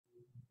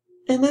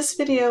In this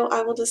video,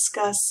 I will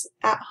discuss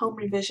at-home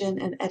revision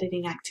and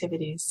editing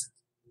activities.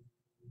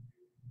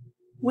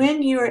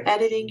 When you are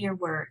editing your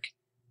work,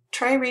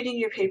 try reading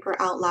your paper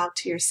out loud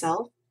to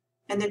yourself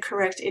and then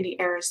correct any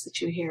errors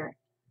that you hear.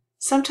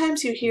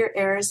 Sometimes you hear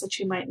errors that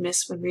you might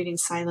miss when reading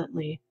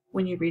silently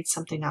when you read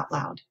something out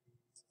loud.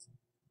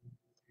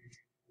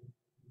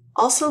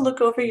 Also look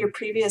over your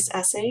previous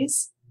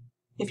essays,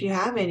 if you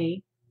have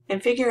any,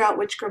 and figure out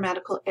which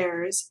grammatical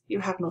errors you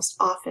have most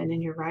often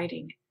in your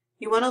writing.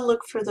 You want to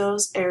look for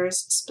those errors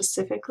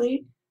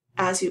specifically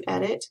as you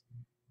edit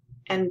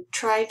and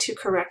try to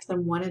correct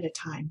them one at a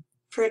time.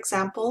 For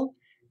example,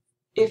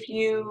 if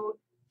you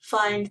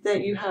find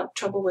that you have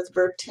trouble with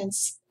verb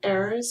tense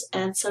errors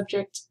and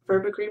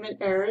subject-verb agreement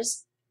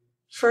errors,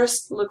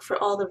 first look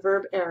for all the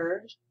verb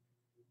errors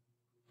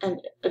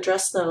and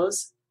address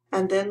those,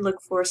 and then look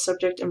for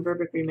subject and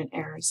verb agreement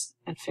errors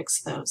and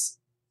fix those.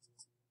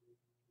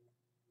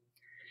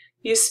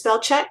 Use spell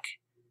check,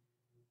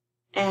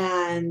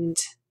 and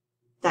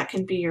that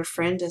can be your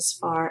friend as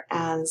far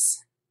as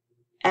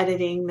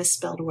editing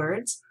misspelled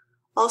words.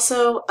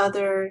 Also,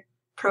 other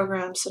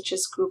programs such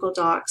as Google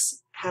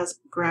Docs has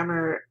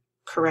grammar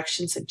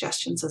correction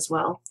suggestions as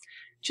well.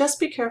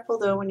 Just be careful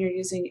though when you're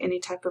using any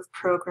type of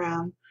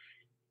program.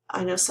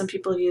 I know some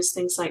people use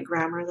things like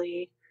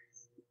Grammarly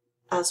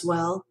as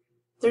well.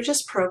 They're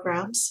just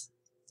programs,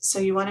 so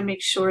you want to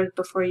make sure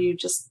before you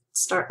just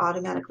start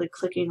automatically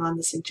clicking on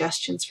the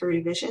suggestions for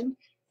revision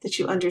that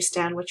you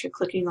understand what you're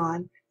clicking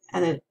on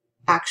and that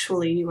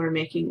actually you are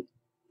making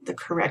the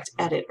correct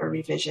edit or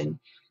revision.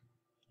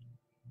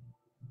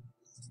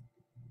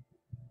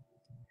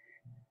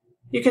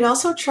 You can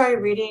also try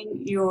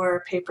reading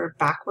your paper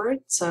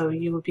backward, so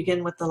you will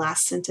begin with the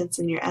last sentence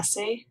in your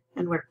essay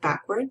and work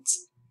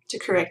backwards to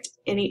correct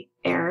any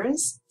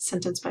errors,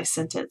 sentence by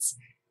sentence.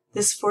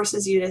 This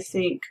forces you to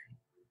think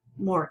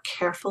more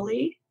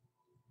carefully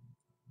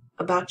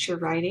about your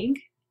writing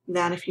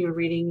than if you were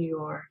reading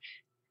your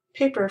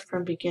paper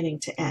from beginning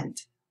to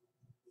end.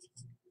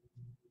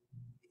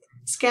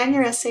 Scan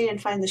your essay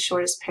and find the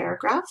shortest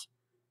paragraph.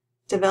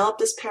 Develop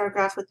this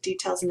paragraph with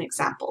details and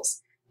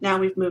examples. Now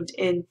we've moved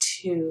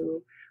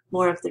into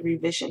more of the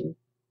revision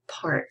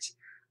part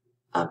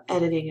of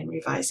editing and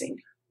revising.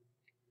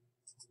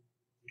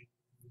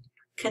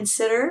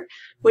 Consider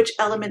which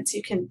elements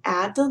you can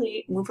add,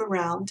 delete, move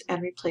around,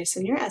 and replace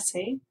in your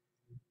essay.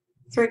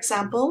 For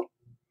example,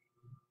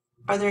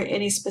 are there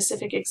any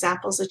specific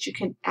examples that you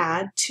can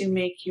add to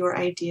make your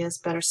ideas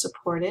better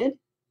supported?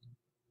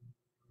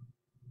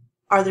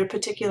 Are there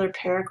particular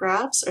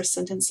paragraphs or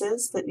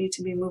sentences that need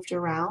to be moved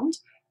around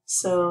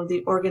so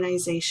the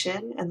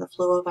organization and the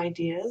flow of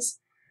ideas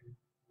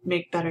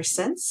make better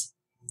sense?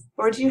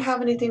 Or do you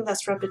have anything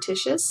that's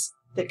repetitious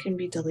that can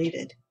be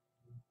deleted?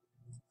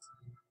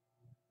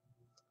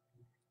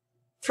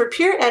 For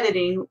peer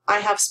editing, I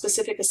have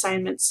specific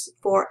assignments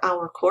for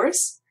our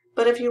course,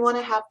 but if you want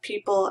to have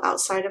people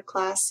outside of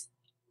class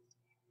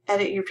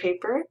edit your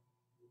paper,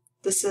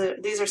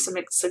 these are some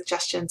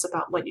suggestions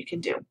about what you can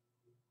do.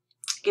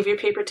 Give your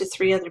paper to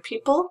 3 other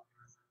people.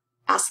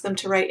 Ask them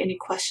to write any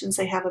questions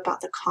they have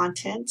about the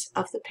content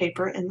of the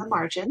paper in the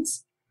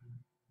margins.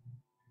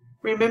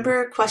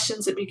 Remember,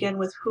 questions that begin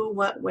with who,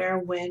 what, where,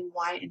 when,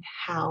 why, and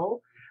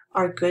how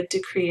are good to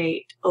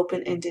create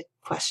open-ended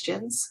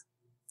questions,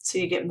 so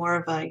you get more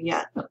of a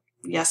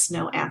yes,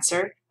 no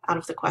answer out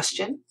of the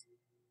question.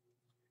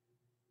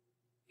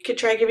 You could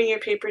try giving your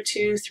paper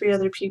to 3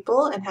 other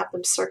people and have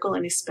them circle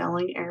any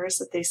spelling errors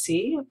that they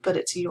see, but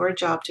it's your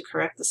job to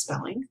correct the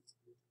spelling.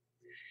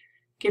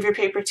 Give your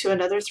paper to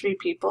another 3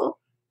 people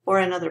or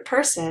another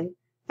person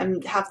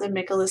and have them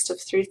make a list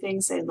of 3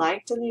 things they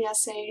liked in the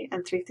essay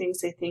and 3 things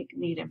they think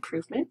need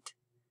improvement.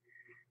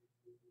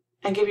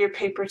 And give your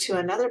paper to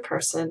another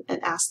person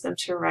and ask them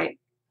to write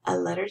a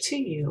letter to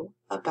you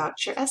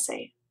about your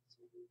essay.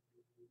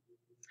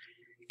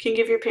 You can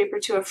give your paper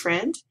to a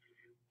friend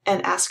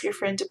and ask your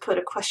friend to put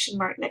a question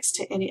mark next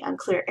to any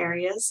unclear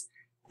areas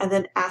and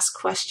then ask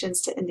questions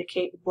to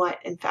indicate what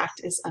in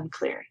fact is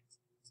unclear.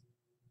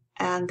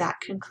 And that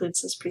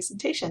concludes this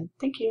presentation.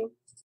 Thank you.